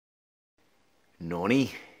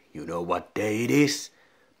Noni, you know what day it is?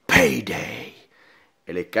 Payday!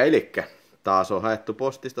 Elikkä, taas on haettu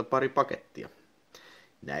postista pari pakettia.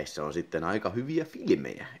 Näissä on sitten aika hyviä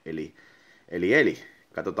filmejä. Eli,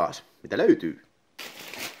 katsotaan mitä löytyy.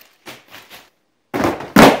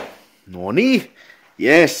 Noni,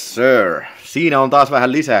 yes sir. Siinä on taas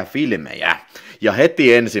vähän lisää filmejä. Ja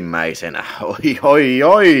heti ensimmäisenä,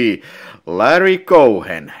 Oijoijoi, Larry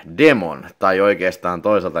Cohen, Demon, tai oikeastaan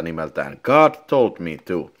toiselta nimeltään God Told Me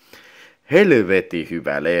To. Helveti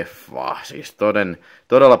hyvä leffa, siis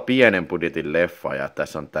todella pienen budjetin leffa, ja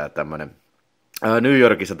tässä on tää tämmönen, New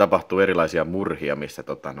Yorkissa tapahtuu erilaisia murhia, missä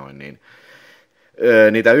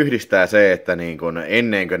niitä yhdistää se, että niin kun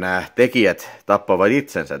ennen kuin nämä tekijät tappavat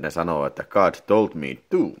itsensä, ne sanoo, että God told me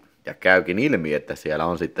to, ja käykin ilmi, että siellä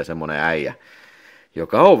on sitten semmonen äijä,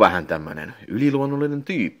 joka on vähän tämmönen yliluonnollinen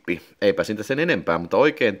tyyppi. Eipä siitä sen enempää, mutta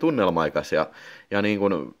oikein tunnelmaikas ja niin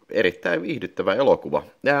kuin erittäin viihdyttävä elokuva.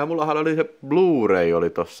 Ja mullahan oli se Blu-ray oli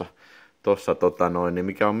tossa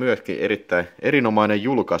mikä on myöskin erittäin erinomainen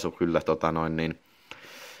julkaisu kyllä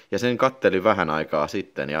ja sen kattelin vähän aikaa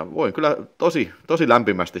sitten ja voin kyllä tosi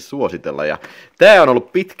lämpimästi suositella. Ja tää on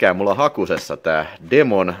ollut pitkään mulla hakusessa tää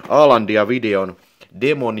Demon Alandia Videon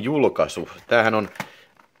Demon julkaisu. Tämähän on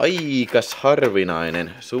aikas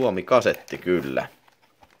harvinainen Suomi-kasetti kyllä.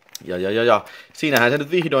 Ja siinähän se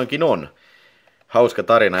nyt vihdoinkin on. Hauska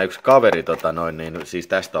tarina, yksi kaveri, siis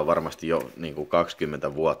tästä on varmasti jo niin kuin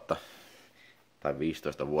 20 vuotta, tai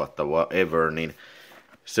 15 vuotta, whatever, niin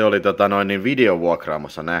se oli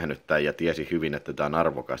videovuokraamassa nähnyt tämän ja tiesi hyvin, että tämä on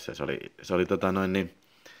arvokas. Ja se oli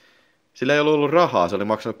sillä ei ollut rahaa, se oli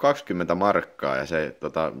maksanut 20 markkaa ja sillä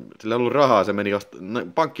ei ollut rahaa, se meni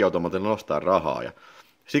pankkiautomaatille nostaa rahaa ja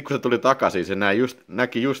sitten kun se tuli takaisin, se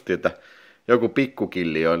näki justi, että joku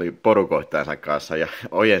pikkukilli oli porukoittajansa kanssa ja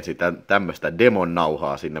ojensi tämmöistä demon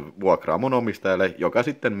nauhaa sinne vuokraamon omistajalle, joka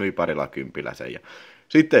sitten myi parilla kympillä sen. Ja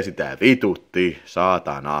sitten sitä vitutti,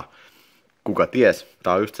 saatana. Kuka ties,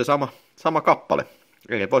 tää on just se sama kappale.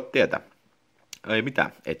 Ei voi tietää. Ei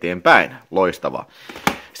mitään, eteenpäin. Loistavaa.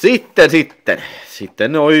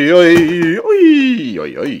 Sitten oi.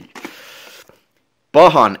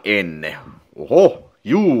 Pahan enne. Oho.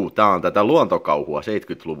 Juu, tää on tätä luontokauhua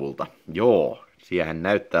 70-luvulta. Joo, siihen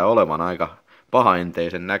näyttää olevan aika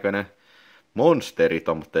pahaenteisen näköinen monsteri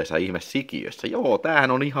tommoitteessa ihme sikiössä. Joo,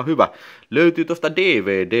 tämähän on ihan hyvä. Löytyy tosta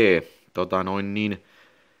DVD,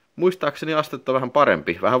 muistaakseni astetta vähän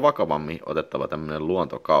parempi, vähän vakavammin otettava tämmönen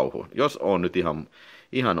luontokauhu. Jos on nyt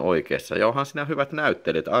ihan oikeassa. Ja onhan siinä hyvät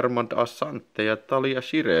näyttelijät, Armand Assante ja Talia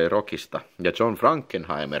Shire Rockista. Ja John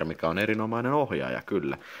Frankenheimer, mikä on erinomainen ohjaaja,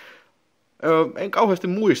 kyllä. En kauheasti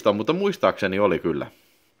muista, mutta muistaakseni oli kyllä.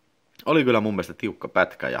 Oli kyllä mun mielestä tiukka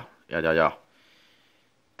pätkä ja.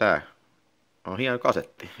 Tää on hieno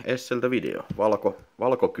kasetti. Esseltä video.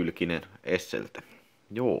 Valkokylkinen Esseltä.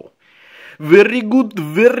 Joo. Very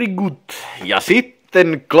good. Ja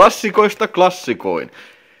sitten klassikoista klassikoin.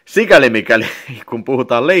 Sikäli mikäli, kun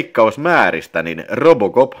puhutaan leikkausmääristä, niin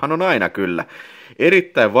Robocophan on aina kyllä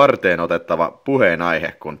erittäin varteen otettava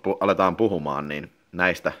puheenaihe, kun aletaan puhumaan niin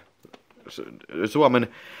näistä Suomen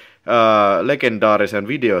legendaarisen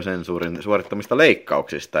videosensuurin suorittamista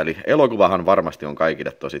leikkauksista. Eli elokuvahan varmasti on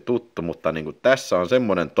kaikille tosi tuttu, mutta niin kuin tässä on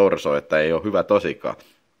semmoinen torso, että ei ole hyvä tosikaan.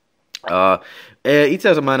 Itse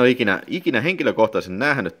asiassa mä en ole ikinä henkilökohtaisesti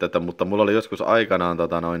nähnyt tätä, mutta mulla oli joskus aikanaan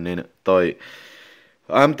toi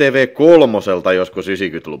MTV3 joskus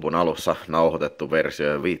 90-luvun alussa nauhoitettu versio,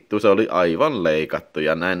 ja vittu se oli aivan leikattu,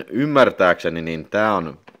 ja näin ymmärtääkseni, niin tää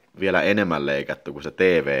on vielä enemmän leikattu kuin se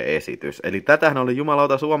TV-esitys. Eli tätähän oli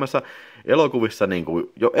jumalauta Suomessa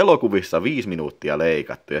jo elokuvissa 5 minuuttia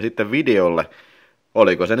leikattu, ja sitten videolle,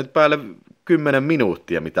 oliko se nyt päälle 10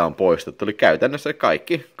 minuuttia, mitä on poistettu, eli käytännössä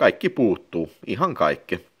kaikki puuttuu, ihan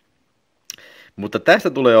kaikki. Mutta tästä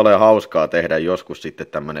tulee olemaan hauskaa tehdä joskus sitten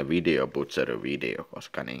tämmönen Video Butcher-video,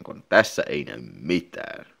 koska niin kun, tässä ei näy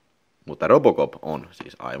mitään. Mutta Robocop on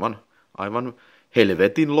siis aivan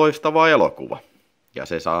helvetin loistava elokuva. Ja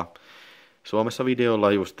se saa Suomessa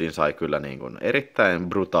videolla justiin sai kyllä niin kun erittäin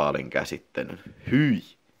brutaalin käsittelyn. Hyi.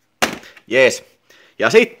 Jees. Ja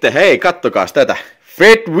sitten hei, kattokaas tätä.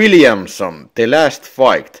 Fred Williamson, The Last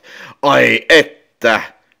Fight. Ai että.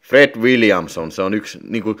 Fred Williamson, se on yksi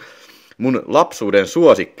niinku mun lapsuuden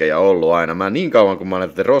suosikkeja ollut aina. Mä niin kauan kun mä olen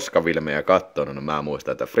tätä roskavilmejä kattonut, niin mä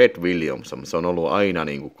muistan, että Fred Williamson, se on ollut aina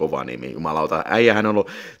niin kuin kova nimi. Jumalauta, äijähän on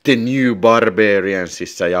ollut The New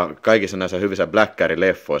Barbariansissa ja kaikissa näissä hyvissä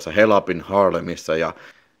Blackberry-leffoissa, Hell Up in Harlemissa ja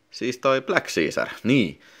siis toi Black Caesar,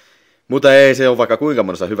 niin. Mutta ei se ole vaikka kuinka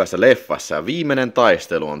monessa hyvässä leffassa. Viimeinen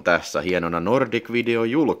taistelu on tässä hienona Nordic Video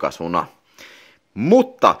julkaisuna.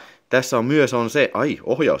 Mutta tässä on myös se,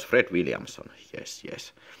 ohjaus Fred Williamson,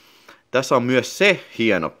 yes. Tässä on myös se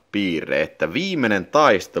hieno piirre, että viimeinen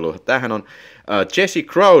taistelu, tämähän on Jesse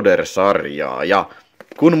Crowder-sarjaa, ja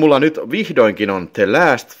kun mulla nyt vihdoinkin on The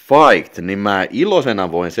Last Fight, niin mä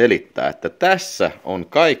iloisena voin selittää, että tässä on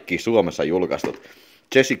kaikki Suomessa julkaistut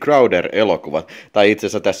Jesse Crowder-elokuvat, tai itse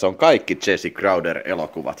asiassa tässä on kaikki Jesse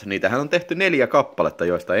Crowder-elokuvat. Niitähän on tehty 4 kappaletta,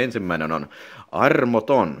 joista ensimmäinen on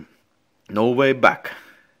armoton, No Way Back,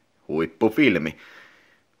 huippufilmi.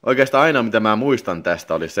 Oikeastaan aina mitä mä muistan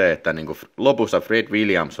tästä oli se, että niinku lopussa Fred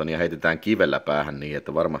Williamsonia heitetään kivellä päähän niin,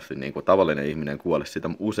 että varmasti niinku tavallinen ihminen kuolisi sitä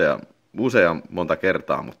usea monta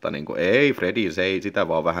kertaa, mutta niinku ei Freddy, se ei sitä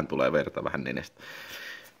vaan vähän tulee verta vähän nenestä.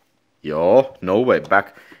 Joo, No Way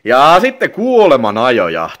Back. Ja sitten kuoleman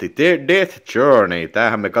ajojahti, Death Journey.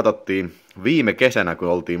 Tämähän me katsottiin viime kesänä, kun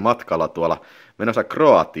oltiin matkalla tuolla menossa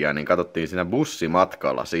Kroatiaan, niin katsottiin siinä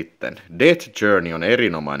bussimatkalla sitten. Death Journey on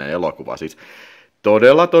erinomainen elokuva, siis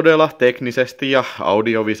todella teknisesti ja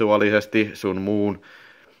audiovisuaalisesti sun muun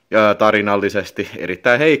ja tarinallisesti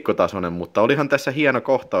erittäin heikkotasoinen, mutta olihan tässä hieno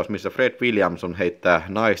kohtaus, missä Fred Williamson heittää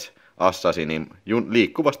naisassassinin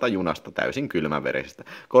liikkuvasta junasta täysin kylmäverestä,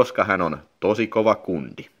 koska hän on tosi kova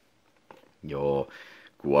kundi. Joo,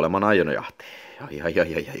 kuoleman ajonojahti.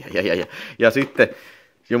 Ja sitten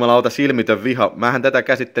jumalauta silmitön viha. Mähän tätä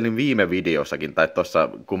käsittelin viime videossakin, tai tossa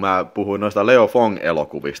kun mä puhuin noista Leo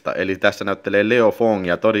Fong-elokuvista. Eli tässä näyttelee Leo Fong,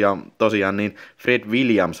 ja tosiaan niin Fred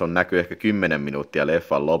Williamson näkyy ehkä 10 minuuttia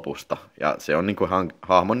leffan lopusta. Ja se on niinku,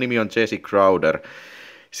 hahmon nimi on Jesse Crowder.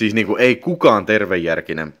 Siis niinku ei kukaan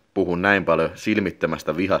tervejärkinen puhu näin paljon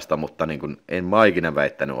silmittömästä vihasta, mutta niinku en mä ikinä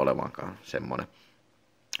väittänyt olevankaan semmonen.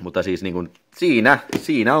 Mutta siis niinku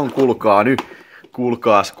siinä on, kuulkaa nyt.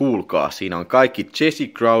 Kuulkaas, siinä on kaikki Jesse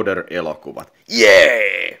Crowder-elokuvat.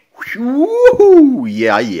 Yeah!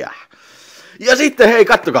 Yeah. Ja sitten hei,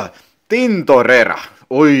 kattokaa, Tintorera.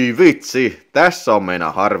 Oi vitsi, tässä on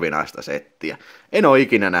meidän harvinaista settiä. En ole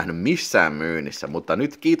ikinä nähnyt missään myynnissä, mutta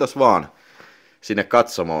nyt kiitos vaan sinne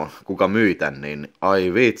katsomoon, kuka myy tän, niin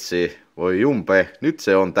ai vitsi, voi jumpe, nyt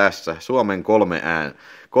se on tässä, Suomen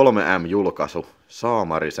 3M-julkaisu,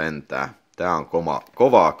 saamari sentää, tää on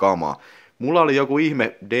kovaa kamaa. Mulla oli joku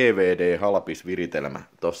ihme DVD-halpisviritelmä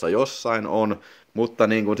tossa jossain on, mutta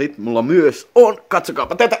niin kuin sit mulla myös on,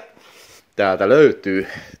 katsokaapa tätä! Täältä löytyy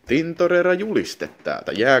Tintorera-juliste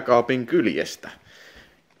täältä jääkaapin kyljestä.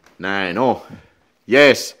 Näin on.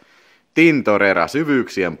 Yes, Tintorera,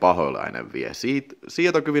 syvyyksien pahoilainen vie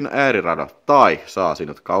sietokyvyn ääriradat tai saa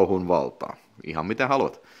sinut kauhun valtaan. Ihan mitä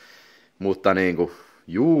haluat. Mutta niinku,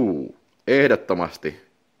 ehdottomasti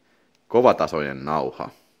kovatasoinen nauha.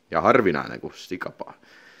 Ja harvinainen kuin sikapaa.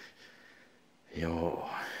 Joo.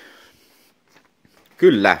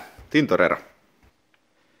 Kyllä, Tintorera.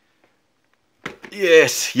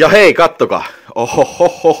 Yes. Ja hei, kattokaa.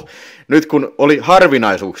 Ohohoho. Nyt kun oli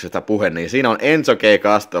harvinaisuuksista puhe, niin siinä on Enzo G.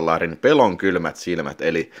 Castellarin Pelon kylmät silmät,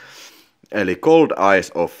 eli Cold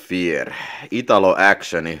Eyes of Fear. Italo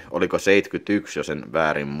actioni, oliko 71, jos en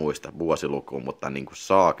väärin muista vuosilukuun, mutta niin kuin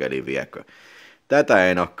saakeli viekö. Tätä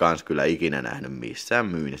en ole kans kyllä ikinä nähnyt missään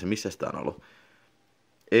myynnissä. Missä sitä on ollut?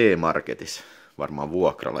 E-Marketissa. Varmaan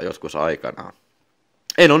vuokralla joskus aikanaan.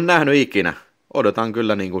 En ole nähnyt ikinä. Odotan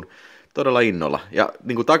kyllä niin kuin todella innolla. Ja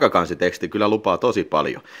niin kuin takakansiteksti kyllä lupaa tosi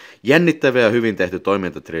paljon. Jännittävä ja hyvin tehty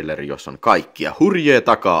toimintatrilleri, jossa on kaikkia. Hurjia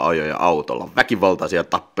taka-ajoja autolla, väkivaltaisia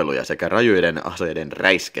tappeluja sekä rajoiden aseiden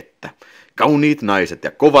räiskettä. Kauniit naiset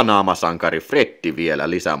ja kovanaamasankari Freddi vielä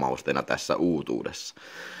lisämausteena tässä uutuudessa.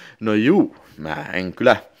 No juu, mä en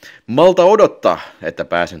kyllä malta odottaa, että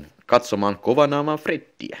pääsen katsomaan kovanaaman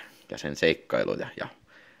Freddiä ja sen seikkailuja ja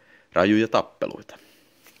rajuja tappeluita.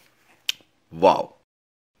 Vau.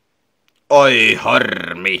 Oi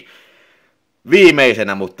harmi.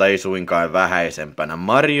 Viimeisenä, mutta ei suinkaan vähäisempänä,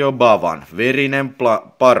 MARIO BAVAN verinen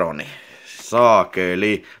paroni.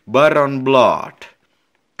 Saakeli, Baron Blood.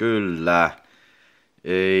 Kyllä.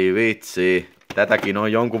 Ei vitsi. Tätäkin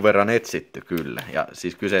on jonkun verran etsitty kyllä. Ja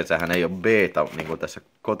siis kyseessähän ei ole beta, niin kuin tässä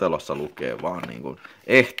kotelossa lukee, vaan niin kuin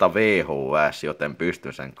ehta VHS, joten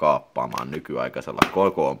pystyn sen kaappaamaan nykyaikaisella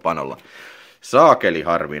kokoonpanolla. Saakeli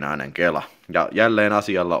harvinainen kela. Ja jälleen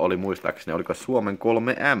asialla oli muistaakseni, oliko Suomen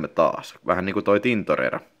 3M taas. Vähän niin kuin toi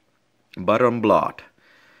Tintorera. Baron Blood.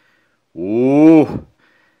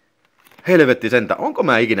 Helvetti sentä, onko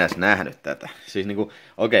mä ikinä edes nähnyt tätä? Siis niinku,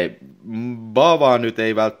 okei, Bavaa nyt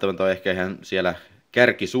ei välttämättä ole ehkä ihan siellä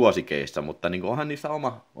kärkisuosikeissa, mutta niinku onhan niissä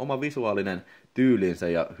oma visuaalinen tyylinsä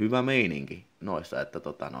ja hyvä meininki noissa, että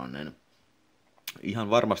ihan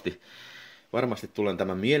varmasti varmasti tulen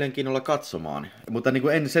tämän mielenkiinnolla katsomaan. Mutta niin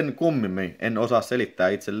kuin en sen kummemmin, en osaa selittää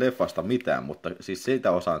itse leffasta mitään, mutta siis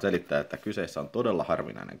siitä osaan selittää, että kyseessä on todella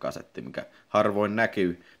harvinainen kasetti, mikä harvoin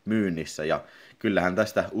näkyy myynnissä, ja kyllähän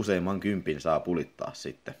tästä useimman kympin saa pulittaa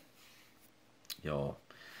sitten. Joo,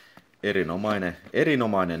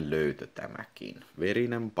 erinomainen löytö tämäkin,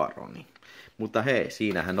 verinen paroni. Mutta hei,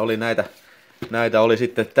 siinähän oli näitä oli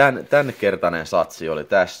sitten tämän kertainen satsi oli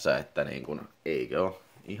tässä, että niin kuin, eikö ole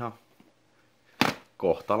ihan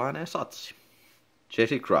kohtalainen satsi.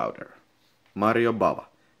 Jesse Crowderit, Mario Bava,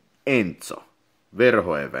 Enzo,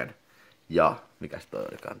 Verhoeven ja mikäs toi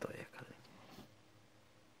olikaan toi eka?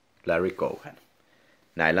 Larry Cohen.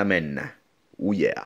 Näillä mennään. Ujea.